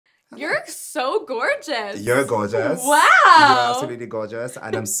You're so gorgeous. You're gorgeous. Wow. You're absolutely gorgeous.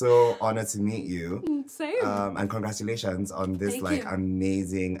 And I'm so honored to meet you. Same. And congratulations on this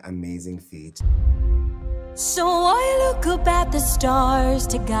amazing, amazing feat. So I look up at the stars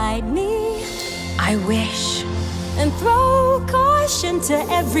to guide me. I wish and throw caution to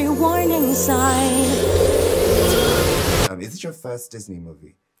every warning sign. Is it your first Disney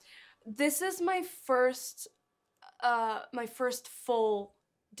movie? This is my first full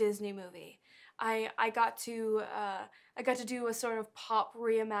Disney movie. I got to do a sort of pop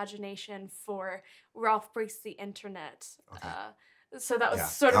reimagination for Ralph Breaks the Internet. Okay. So that was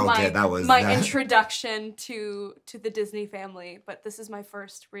sort of my introduction to the Disney family. But this is my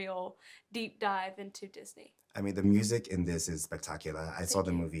first real deep dive into Disney. I mean, the music in this is spectacular. I saw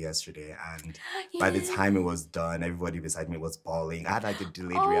the movie yesterday, and by the time it was done, everybody beside me was bawling. I had like a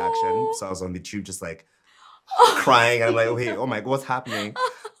delayed reaction, so I was on the tube just like crying. And I'm like, wait, oh my God, what's happening?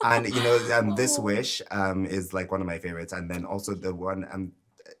 And you know, This Wish is like one of my favorites, and then also the one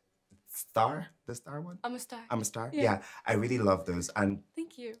the Star one. I'm a Star. I'm a Star. Yeah, I really love those. And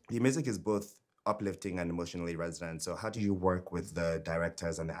thank you. The music is both uplifting and emotionally resonant. So how do you work with the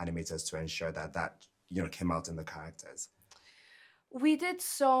directors and the animators to ensure that came out in the characters? We did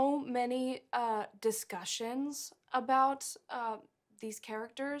so many discussions about these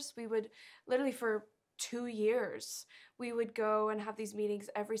characters. We would literally for 2 years, we would go and have these meetings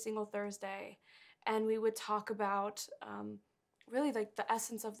every single Thursday, and we would talk about really like the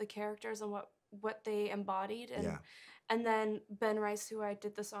essence of the characters and what they embodied. And then Ben Rice, who I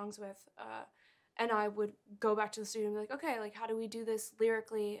did the songs with, and I would go back to the studio and be like, okay, like how do we do this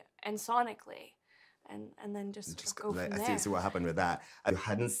lyrically and sonically? And then just go from there. See what happened with that. You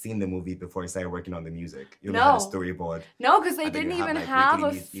hadn't seen the movie before you started working on the music. You only had a storyboard. No, because they didn't even have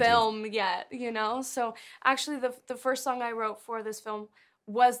a film yet, you know? So actually the first song I wrote for this film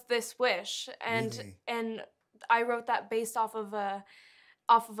was This Wish. And I wrote that based off of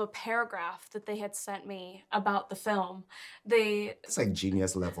a paragraph that they had sent me about the film. It's like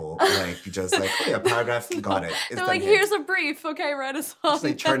genius level, like just like, oh yeah, paragraph, got it. They're like, here's a brief, okay, write a song. Just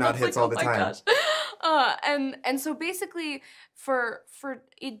like churn out hits all the time. And so basically for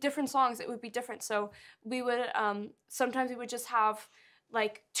different songs it would be different. So we would sometimes we would just have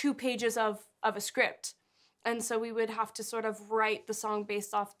like 2 pages of a script. And so we would have to sort of write the song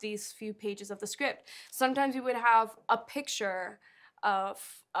based off these few pages of the script. Sometimes we would have a picture of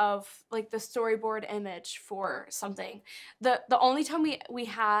like the storyboard image for something. The only time we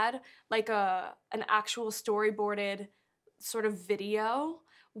had like an actual storyboarded sort of video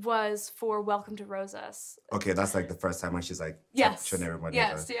was for Welcome to Rosas. Okay, that's like the first time when she's like showing everybody.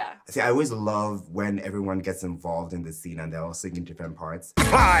 Yes, yeah. See, I always love when everyone gets involved in the scene and they're all singing different parts.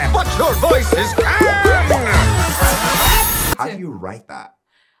 Hi, but your voice is How do you write that?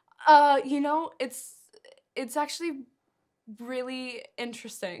 You know, it's actually really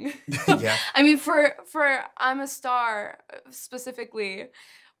interesting. Yeah. I mean, for I'm a Star specifically,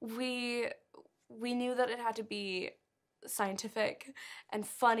 we knew that it had to be scientific and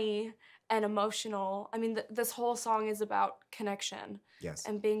funny and emotional. I mean, this whole song is about connection. Yes.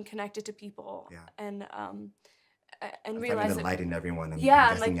 And being connected to people. Yeah. And realizing realize the light in everyone. And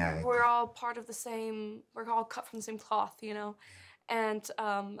yeah, and like we're all part of the same. We're all cut from the same cloth, you know. And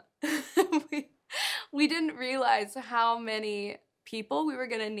we didn't realize how many people we were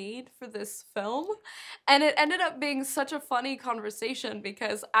gonna need for this film, and it ended up being such a funny conversation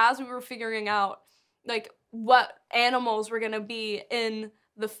because as we were figuring out like what animals were gonna be in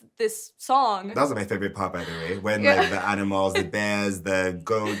this song. That was my favorite part, by the way, when like the animals, the bears, the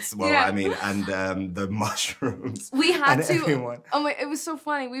goats, I mean, and the mushrooms. We had to. Everyone. Oh my! It was so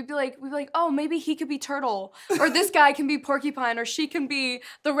funny. We'd be like, oh, maybe he could be turtle, or this guy can be porcupine, or she can be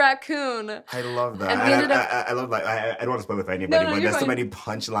the raccoon. I love that. And we ended up. I love like I don't want to spoil it for anybody, but there's so many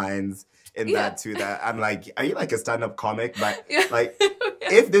punchlines in that too that I'm like, are you like a stand-up comic? But like,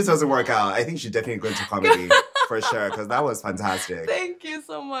 if this doesn't work out, I think you should definitely go into comedy. For sure, because that was fantastic. Thank you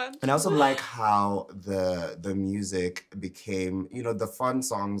so much. And I also like how the music became, you know, the fun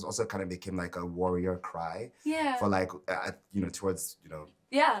songs also kind of became like a warrior cry. Yeah. For like, you know, towards, you know.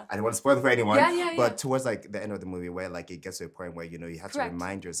 Yeah. I don't want to spoil it for anyone. Yeah. But towards like the end of the movie where like it gets to a point where, you know, you have to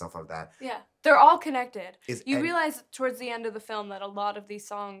remind yourself of that. Yeah. They're all connected. You realize towards the end of the film that a lot of these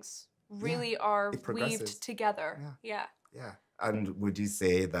songs really are weaved together. Yeah. And would you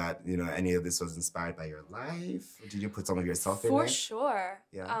say that, you know, any of this was inspired by your life? Or did you put some of yourself in it? For sure.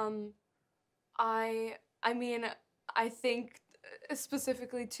 Yeah. I mean, I think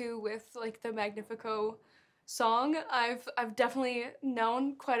specifically too with like the Magnifico song. I've definitely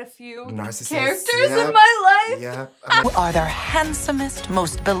known quite a few Narcissist, characters yeah. in my life. Yeah. You are their handsomest,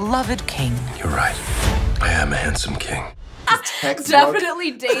 most beloved king. You're right. I am a handsome king.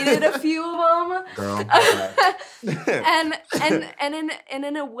 Definitely dated a few of them. Girl. and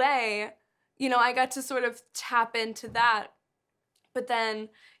in a way, you know, I got to sort of tap into that. But then,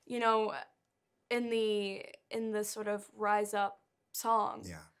 you know, in the sort of Rise Up song.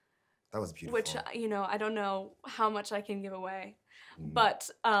 Yeah. That was beautiful. Which, you know, I don't know how much I can give away. But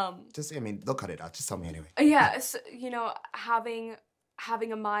just, I mean, they'll cut it out. Just tell me anyway. Yeah, so, you know, having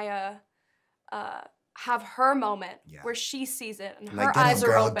Amaya have her moment where she sees it and her eyes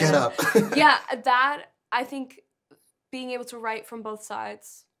are open. Get up. Yeah, that, I think, being able to write from both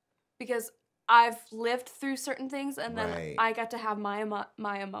sides, because I've lived through certain things, and then I got to have my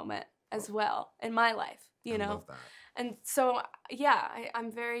Maya moment as well in my life, you know? Love that. And so, yeah,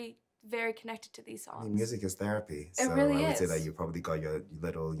 I'm very, very connected to these songs. I mean, music is therapy. It so really I would say is. that you probably got your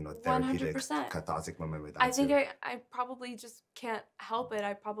little, you know, therapeutic, 100%. cathartic moment with that. I think I probably just can't help it.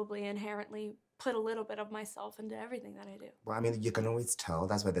 I probably inherently put a little bit of myself into everything that I do. Well, I mean, you can always tell.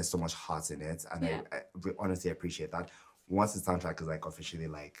 That's why there's so much heart in it. And I honestly appreciate that. Once the soundtrack is like officially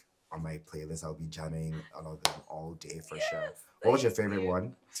like on my playlist, I'll be jamming a lot of them all day for sure. What was your favorite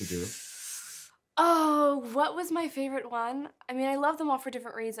one to do? Oh, what was my favorite one? I mean, I love them all for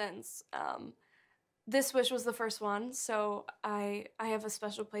different reasons. This Wish was the first one, so I have a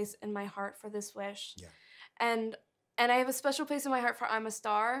special place in my heart for This Wish. Yeah. And I have a special place in my heart for I'm a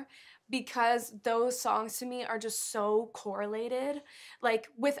Star, because those songs to me are just so correlated. Like,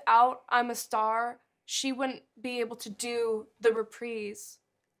 without I'm a Star, she wouldn't be able to do the reprise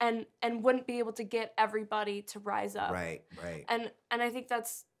and wouldn't be able to get everybody to rise up. Right. And I think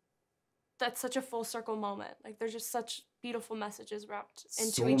that's such a full circle moment. Like, there's just such beautiful messages wrapped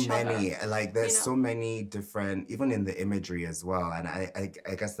into each other. So many, like there's so many different, even in the imagery as well. And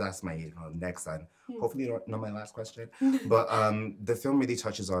I guess that's my next and hopefully not my last question. But the film really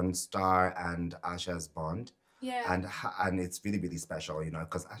touches on Star and Asha's bond. Yeah. And it's really, really special, you know,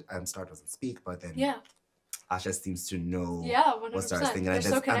 because Star doesn't speak, but then Asha seems to know what Star's thinking. And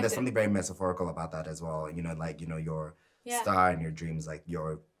there's something very metaphorical about that as well. You know, like, you know, your star and your dreams, like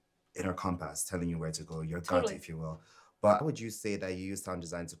your inner compass telling you where to go, your gut, if you will. But how would you say that you use sound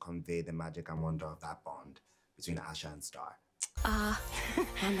design to convey the magic and wonder of that bond between Asha and Star?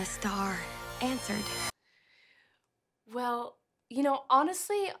 I'm a star. Answered. Well, you know,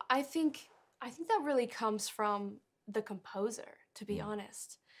 honestly, I think that really comes from the composer, to be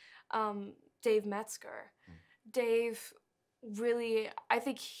honest. Dave Metzger. Dave really, I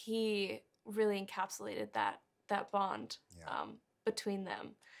think he really encapsulated that bond between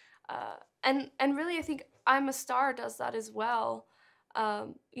them. And really, I think I'm a Star does that as well.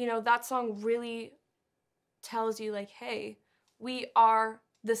 You know, that song really tells you, like, hey, we are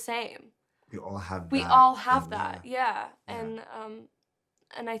the same. We all have that. We all have that, yeah. And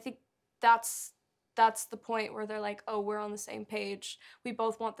I think that's the point where they're like, oh, we're on the same page. We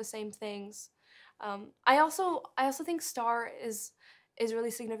both want the same things. I also think Star is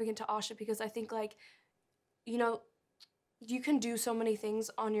really significant to Asha, because I think, like, you know, you can do so many things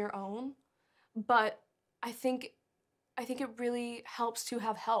on your own, but I think it really helps to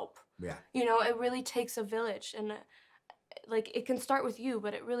have help. Yeah. You know, it really takes a village, and like, it can start with you,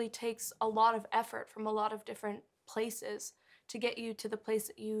 but it really takes a lot of effort from a lot of different places to get you to the place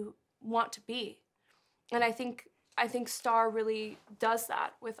that you want to be. And I think Star really does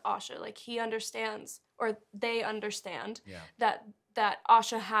that with Asha. Like, he understands, or they understand, that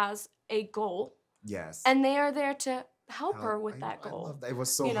Asha has a goal. Yes. And they are there to help her with that goal. I love that. It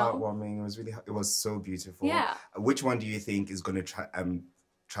was so heartwarming. It was so beautiful. Yeah. Which one do you think is going to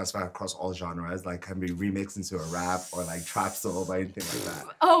transfer across all genres? Like, can be remixed into a rap or like trap soul or anything like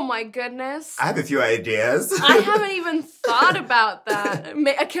that? Oh my goodness. I have a few ideas. I haven't even thought about that.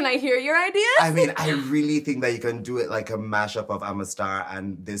 Can I hear your ideas? I mean, I really think that you can do it like a mashup of I'm a Star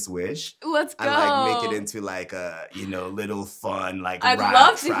and This Wish. Let's go. And like make it into like a, you know, little fun like I'd rap,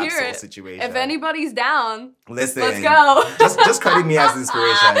 love to trap hear soul it. situation. If anybody's down, listen, let's go. just credit me as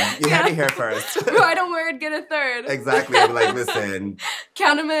inspiration. You had to hear first. Write a word, get a third. Exactly. I'm like, listen.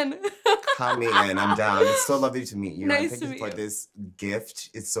 Count them in. Count me in. I'm down. It's so lovely to meet you. Nice Thank you for this gift.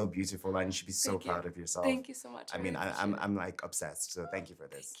 It's so beautiful, and you should be so proud of yourself. Thank you so much. I mean, I'm like obsessed. So thank you for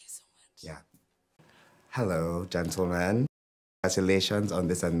this. Thank you so much. Yeah. Hello, gentlemen. Congratulations on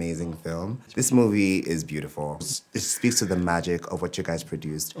this amazing film. This movie is beautiful. It speaks to the magic of what you guys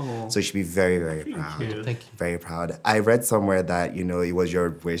produced. Oh, so you should be very, very proud. Thank you. Thank you. Very proud. I read somewhere that, you know, it was your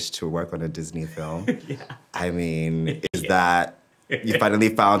wish to work on a Disney film. Yeah. I mean, is that You finally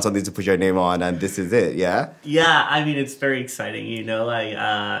found something to put your name on, and this is it, yeah? Yeah, I mean, it's very exciting,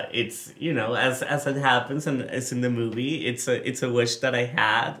 it's, as it happens and it's in the movie, it's a wish that I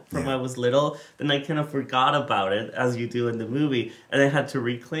had from I was little, then I kind of forgot about it, as you do in the movie, and I had to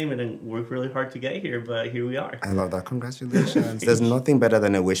reclaim it and work really hard to get here, but here we are. I love that. Congratulations. There's nothing better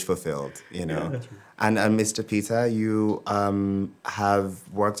than a wish fulfilled, Yeah. And Mr. Peter, you have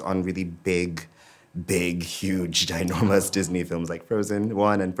worked on really big, huge, ginormous Disney films like Frozen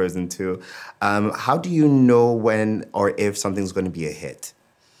 1 and Frozen 2. How do you know when or if something's going to be a hit?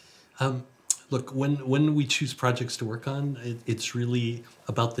 Look, when we choose projects to work on, it's really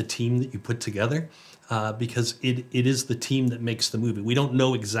about the team that you put together. Because it is the team that makes the movie. We don't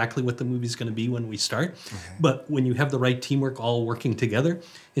know exactly what the movie's going to be when we start, but when you have the right teamwork all working together,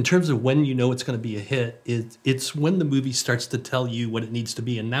 in terms of when you know it's going to be a hit, it's when the movie starts to tell you what it needs to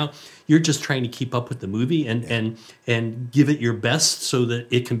be. And now you're just trying to keep up with the movie and give it your best so that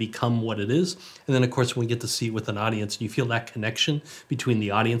it can become what it is. And then, of course, when we get to see it with an audience and you feel that connection between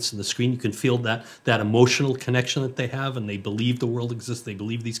the audience and the screen, you can feel that emotional connection that they have, and they believe the world exists, they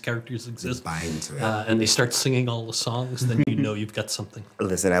believe these characters exist. Buy into it. And they start singing all the songs, then you know you've got something.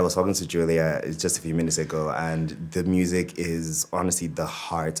 Listen, I was talking to Julia just a few minutes ago, and the music is honestly the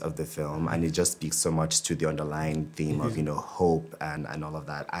heart of the film, and it just speaks so much to the underlying theme of, hope and all of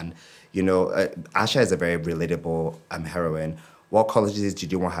that. And, Asha is a very relatable heroine. What qualities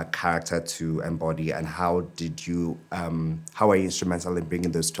did you want her character to embody, and how are you instrumental in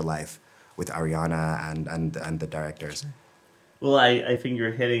bringing those to life with Ariana and the directors? Well, I think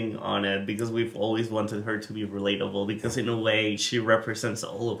you're hitting on it, because we've always wanted her to be relatable, because in a way she represents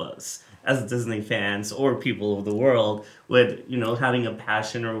all of us as Disney fans or people of the world with, having a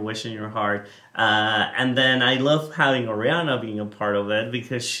passion or a wish in your heart. And then I love having Ariana being a part of it,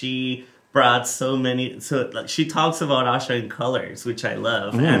 because she brought she talks about Asha in colors, which I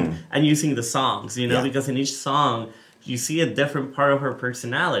love, and using the songs, because in each song you see a different part of her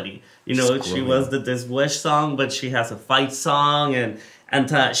personality. She was the This Wish song, but she has a fight song,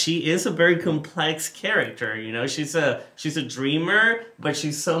 and she is a very complex character. She's a dreamer, but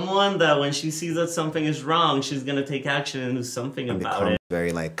she's someone that when she sees that something is wrong, she's gonna take action and do something about it.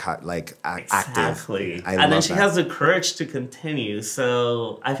 Very active. Exactly. And then she has the courage to continue.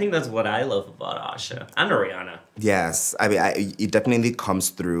 So I think that's what I love about Asha and Ariana. Yes, I mean, it definitely comes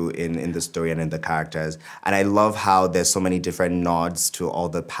through in the story and in the characters. And I love how there's so many different nods to all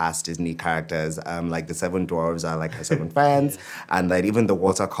the past Disney characters. Like the Seven Dwarves are like her seven friends. And like even the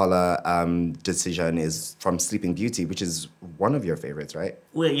watercolor decision is from Sleeping Beauty, which is one of your favorites, right?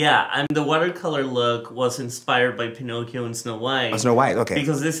 Well, yeah, and the watercolor look was inspired by Pinocchio and Snow White. Oh, Snow White, okay.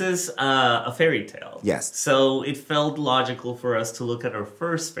 Because this is a fairy tale. Yes. So it felt logical for us to look at our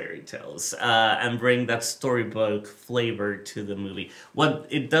first fairy tales and bring that storybook flavor to the movie. What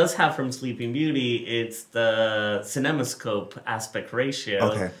it does have from Sleeping Beauty, it's the cinemascope aspect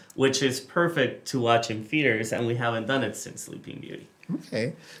ratio, which is perfect to watch in theaters, and we haven't done it since Sleeping Beauty.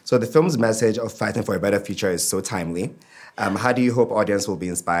 Okay. So the film's message of fighting for a better future is so timely. How do you hope audience will be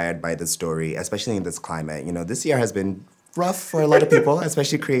inspired by the story, especially in this climate? This year has been rough for a lot of people,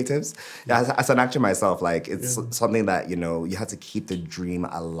 especially creatives. As an actor myself, it's something that, you have to keep the dream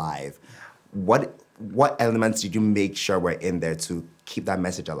alive. What elements did you make sure were in there to keep that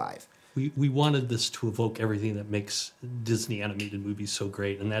message alive? We wanted this to evoke everything that makes Disney animated movies so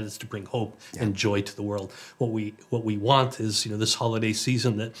great, and that is to bring hope and joy to the world. What we want is, this holiday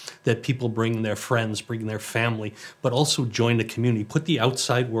season that people bring their friends, bring their family, but also join the community. Put the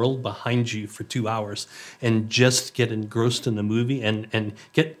outside world behind you for 2 hours and just get engrossed in the movie and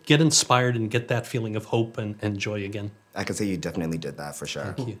get inspired and get that feeling of hope and joy again. I can say you definitely did that for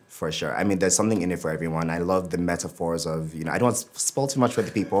sure. Thank you. For sure. I mean, there's something in it for everyone. I love the metaphors of, I don't want to spoil too much for the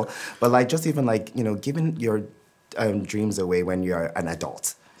people, but just even giving your dreams away when you're an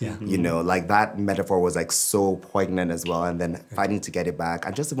adult. Yeah. That metaphor was so poignant as well, and then fighting to get it back.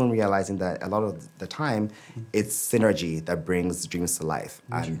 And just even realizing that a lot of the time, it's synergy that brings dreams to life.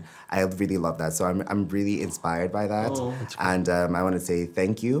 And I really love that. So I'm really inspired by that. Oh, and I want to say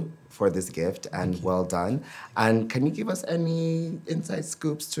thank you for this gift, and well done. And can you give us any inside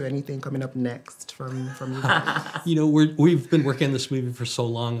scoops to anything coming up next from you? We've been working on this movie for so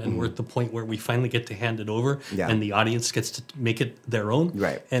long, and we're at the point where we finally get to hand it over, and the audience gets to make it their own.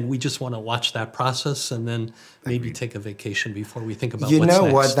 Right. And we just want to watch that process, and then maybe take a vacation before we think about what's next. You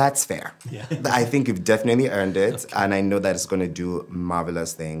know what? That's fair. Yeah. I think you've definitely earned it, and I know that it's going to do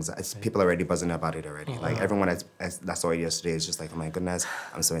marvelous things. People are already buzzing about it already. Everyone that saw it yesterday is just like, oh my goodness,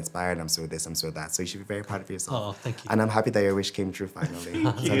 I'm so inspired. inspired, I'm so this, I'm so that. So you should be very proud of yourself. Oh, thank you. And I'm happy that your wish came true finally.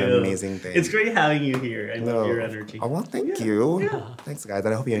 It's an amazing thing. It's great having you here. I love your energy. Oh, well, thank you. Yeah. Thanks, guys.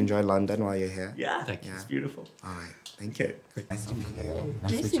 And I hope you enjoy London while you're here. Yeah, Thank you. it's beautiful. All right. Thank you. Nice to meet you.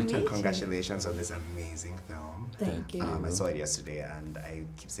 Nice to meet you. Congratulations on this amazing film. Thank you. I saw it yesterday, and I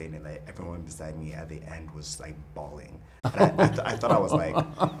keep saying it, like, everyone beside me at the end was like bawling. And I thought I was like,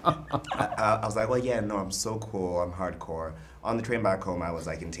 I was like, well, yeah, no, I'm so cool, I'm hardcore. On the train back home, I was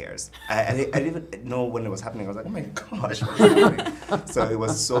like in tears. I didn't even know when it was happening. I was like, oh my gosh, what's happening? So it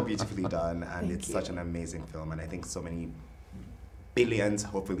was so beautifully done, and it's such an amazing film, and I think so many billions,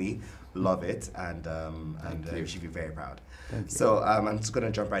 hopefully, love it, and you should be very proud. So I'm just going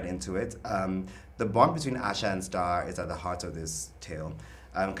to jump right into it. The bond between Asha and Star is at the heart of this tale.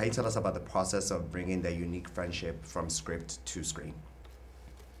 Can you tell us about the process of bringing their unique friendship from script to screen?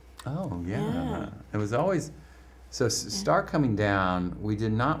 Oh, yeah. It was always... So Star coming down, we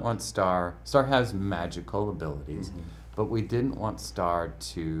did not want Star... Star has magical abilities, but we didn't want Star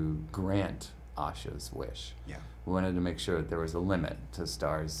to grant Asha's wish. Yeah. We wanted to make sure that there was a limit to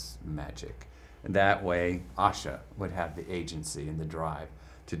Star's magic. And that way, Asha would have the agency and the drive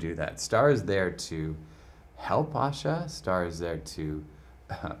to do that. Star is there to help Asha. Star is there to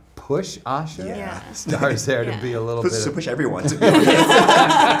push Asha. Yeah. Star is there to be a little bit... To push everyone to be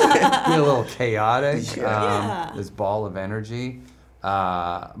be a little chaotic, this ball of energy.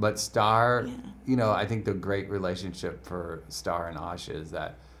 But Star, you know, I think the great relationship for Star and Asha is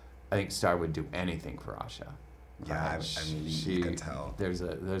that I think Star would do anything for Asha. Yeah, I mean, you can tell. There's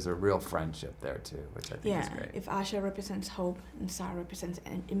a real friendship there too, which I think is great. If Asha represents hope and Star represents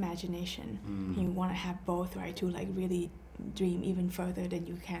imagination, you want to have both, right? To like really dream even further than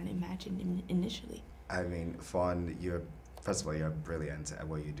you can imagine initially. I mean, Fawn, first of all, you're brilliant at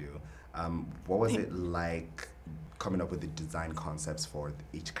what you do. What was it like coming up with the design concepts for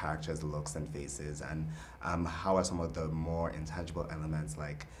each character's looks and faces, and how are some of the more intangible elements,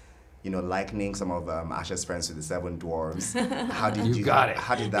 like, you know, likening some of Asha's friends to the Seven Dwarves? How did you got it?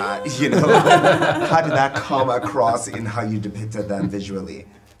 How did that, you know, how did that come across in how you depicted them visually?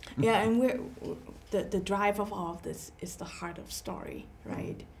 Yeah, and the drive of all of this is the heart of story,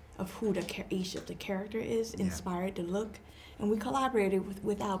 right? Of who each of the character is, inspired the look. And we collaborated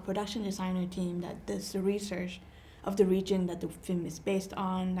with our production designer team that does the research of the region that the film is based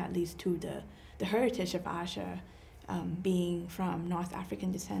on, that leads to the heritage of Asha, being from North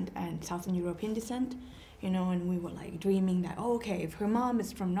African descent and Southern European descent, you know, and we were like dreaming that, oh, okay, if her mom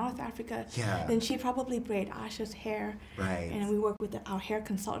is from North Africa, then she probably braid Asha's hair. Right. And we worked with our hair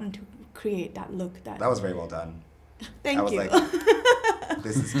consultant to create that look. That was very well done. Thank you. Like,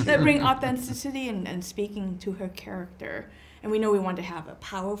 this is cute. That bring authenticity and speaking to her character. And we know we want to have a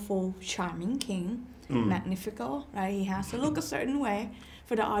powerful, charming king, Magnifico, right? He has to look a certain way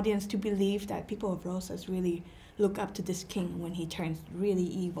for the audience to believe that people of Rosas really look up to this king when he turns really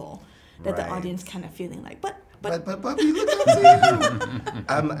evil. That the audience kind of feeling like, but we look up to you.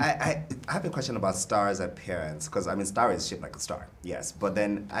 I have a question about Star's appearance, because I mean, Star is shaped like a star, yes, but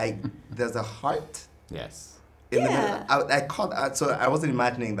then there's a heart. Yes. In the middle. So I wasn't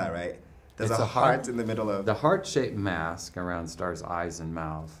imagining that, right? There's a heart in the middle of... The heart-shaped mask around Star's eyes and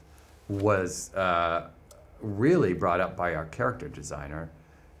mouth was really brought up by our character designer,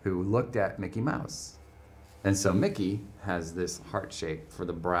 who looked at Mickey Mouse. And so Mickey has this heart shape for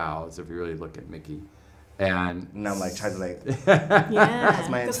the brows, if you really look at Mickey. And now I'm like trying to like... yeah.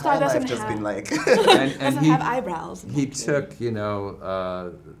 My entire life just been like... doesn't have eyebrows. He took, you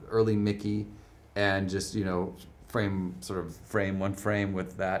know, early Mickey and just, you know, frame one frame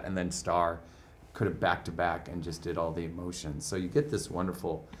with that, and then Star could have back to back and just did all the emotions. So you get this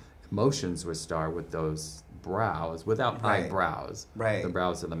wonderful emotions with Star with those brows, without eyebrows. Right. The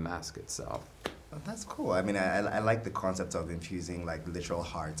brows of the mask itself. Oh, that's cool. I mean, I like the concept of infusing like literal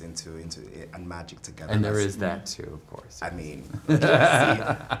heart into it and magic together. And there is that too, of course. I mean,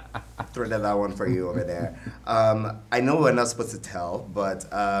 threaded that one for you over there. I know we're not supposed to tell, but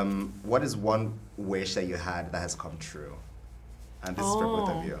what is one wish that you had that has come true? And this is for both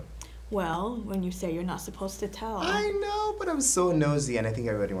of you. Well, when you say you're not supposed to tell. I know, but I'm so nosy, and I think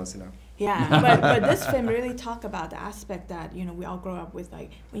everybody wants to know. Yeah, but this film really talk about the aspect that, you know, we all grow up with,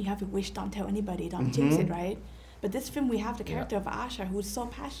 like, when you have a wish, don't tell anybody, don't jinx it, right? But this film, we have the character of Asha, who's so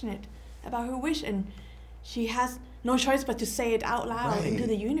passionate about her wish, and she has no choice but to say it out loud into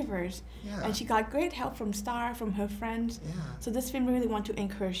the universe. Yeah. And she got great help from Star, from her friends. Yeah. So this film really want to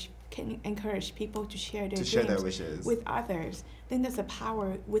encourage people to share their dreams wishes with others. I think there's a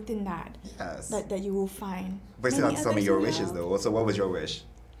power within that. Yes. That you will find. But it's not some of your wishes, though. So what was your wish?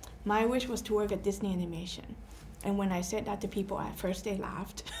 My wish was to work at Disney Animation. And when I said that to people at first, they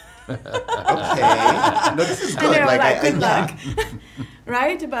laughed. Okay. No, this is good. And they were Like, good luck.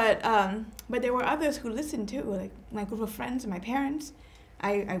 Right? But there were others who listened too, like my group of friends and my parents.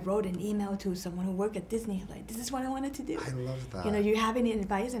 I wrote an email to someone who worked at Disney, like, this is what I wanted to do. I love that. You know, you have any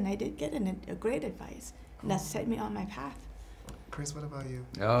advice? And I did get a great advice. And that set me on my path. Chris, what about you?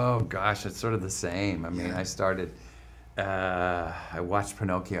 Oh gosh, it's sort of the same. I mean, I started, I watched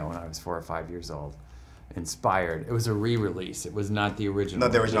Pinocchio when I was 4 or 5 years old. Inspired. It was a re-release. It was not the original.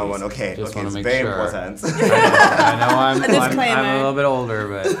 Not the original one. Okay. Just okay, want to it's make very sure. important. I know I'm disclaimer. a little bit older,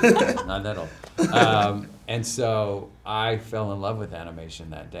 but not that old. And so I fell in love with animation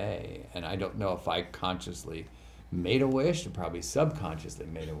that day, and I don't know if I consciously made a wish, or probably subconsciously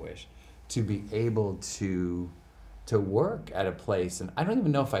made a wish, to be able to work at a place. And I don't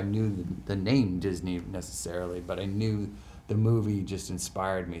even know if I knew the name Disney necessarily, but I knew the movie just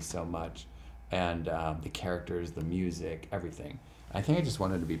inspired me so much, and the characters, the music, everything. I think I just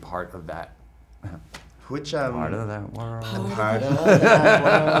wanted to be part of that. Which Part of that world. Part of that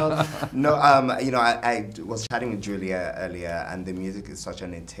world. No, you know, I was chatting with Julia earlier, and the music is such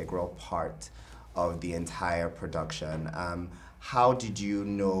an integral part of the entire production. How did you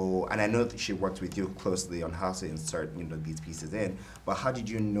know? And I know that she worked with you closely on how to insert, you know, these pieces in. But how did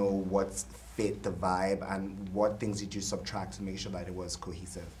you know what fit the vibe, and what things did you subtract to make sure that it was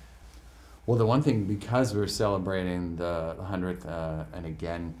cohesive? Well, the one thing, because we're celebrating the 100th, and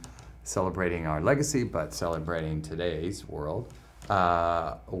again, celebrating our legacy, but celebrating today's world,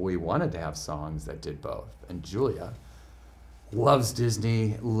 we wanted to have songs that did both. And Julia loves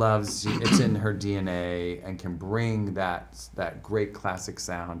Disney, it's in her DNA, and can bring that great classic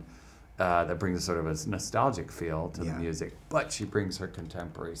sound that brings sort of a nostalgic feel to the music, but she brings her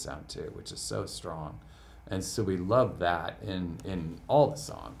contemporary sound too, which is so strong. And so we love that in all the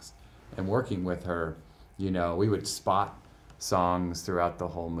songs. And working with her, you know, we would spot songs throughout the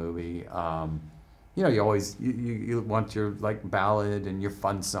whole movie. You know, you always you want your like ballad and your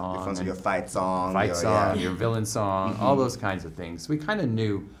fun song, Your fight song, your villain song, all those kinds of things. We kind of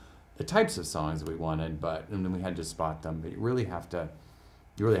knew the types of songs we wanted, and then we had to spot them. But you really have to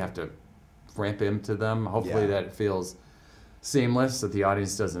ramp into them. Hopefully that it feels seamless, that the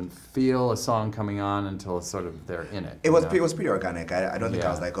audience doesn't feel a song coming on until sort of they're in it. It was pretty organic. I don't think I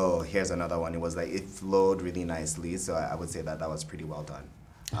was like, oh, here's another one. It was like, it flowed really nicely. So I would say that was pretty well done.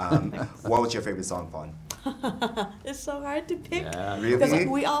 What was your favorite song, Fawn? It's so hard to pick. Yeah, really? Because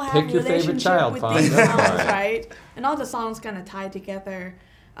we all have Pick your favorite relationship child, with Fawn. these That's songs, right. right? And all the songs kind of tie together.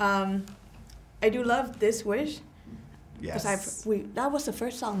 I do love This Wish. Yes. Because that was the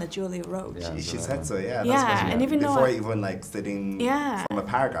first song that Julia wrote. Yeah. She said so, yeah. Yeah, That's what and even though before even like sitting from a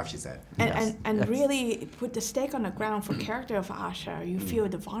paragraph, she said. And really put the stake on the ground for character of Asha. You feel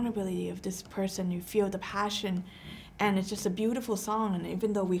the vulnerability of this person. You feel the passion, and it's just a beautiful song. And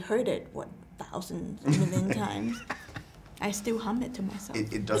even though we heard it thousands, million times, I still hum it to myself.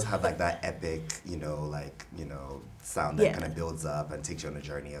 It does have like that epic, sound that kind of builds up and takes you on a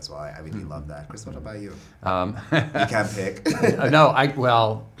journey as well. I really love that. Chris, what about you? You can't pick.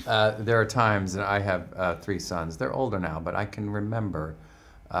 No, there are times, and I have 3 sons. They're older now, but I can remember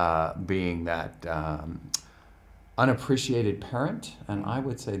being that unappreciated parent, and I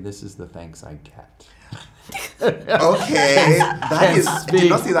would say this is the thanks I get. Okay, that is.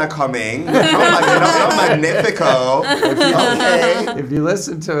 Did not see that coming. Not magnifico. Okay. If you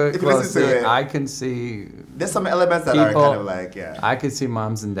listen to it closely, I can see. There's some elements that are kind of like, I could see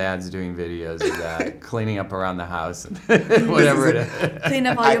moms and dads doing videos of that, cleaning up around the house, whatever it is. Clean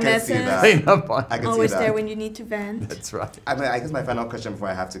up all your messes. Clean up all. Always there when you need to vent. That's right. I mean, I guess my final question before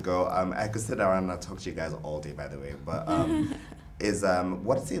I have to go. I could sit around and talk to you guys all day, by the way, but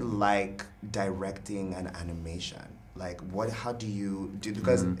what is it like directing an animation? Like, how do you do?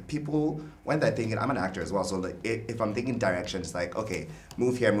 Because people, when they're thinking, I'm an actor as well, so like, if I'm thinking direction, it's like, okay,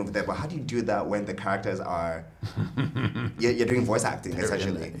 move here, move there. But how do you do that when the characters are, you're doing voice acting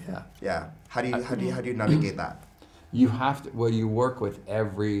essentially? Yeah. How do you navigate that? You have to. Well, you work with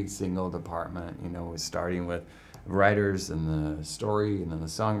every single department. You know, starting with writers and the story, and then the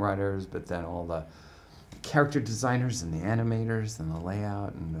songwriters, but then all the character designers and the animators and the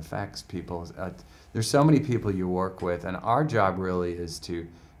layout and effects people. There's so many people you work with, and our job really is to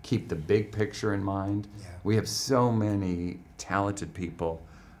keep the big picture in mind. Yeah. We have so many talented people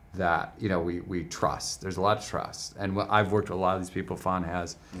that we trust. There's a lot of trust, and I've worked with a lot of these people Fawn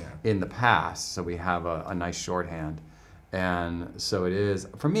has in the past, so we have a nice shorthand. And so it is,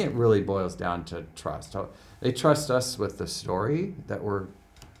 for me, it really boils down to trust. They trust us with the story that we're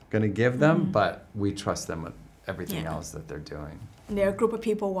going to give them, but we trust them with everything else that they're doing. And there are a group of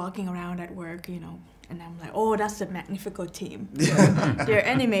people walking around at work, And I'm like, oh, that's the Magnifico team. They're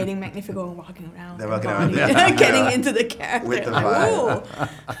animating Magnifico and walking around. They're walking around, getting into the character. With the like, vibe.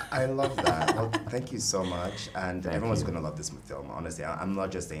 whoa. I love that. Well, thank you so much. And everyone's going to love this film, honestly. I'm not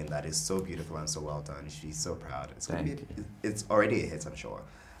just saying that. It's so beautiful and so well done. She's so proud. It's already a hit, I'm sure.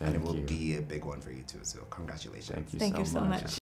 And it will be a big one for you too. So congratulations. Thank you so much.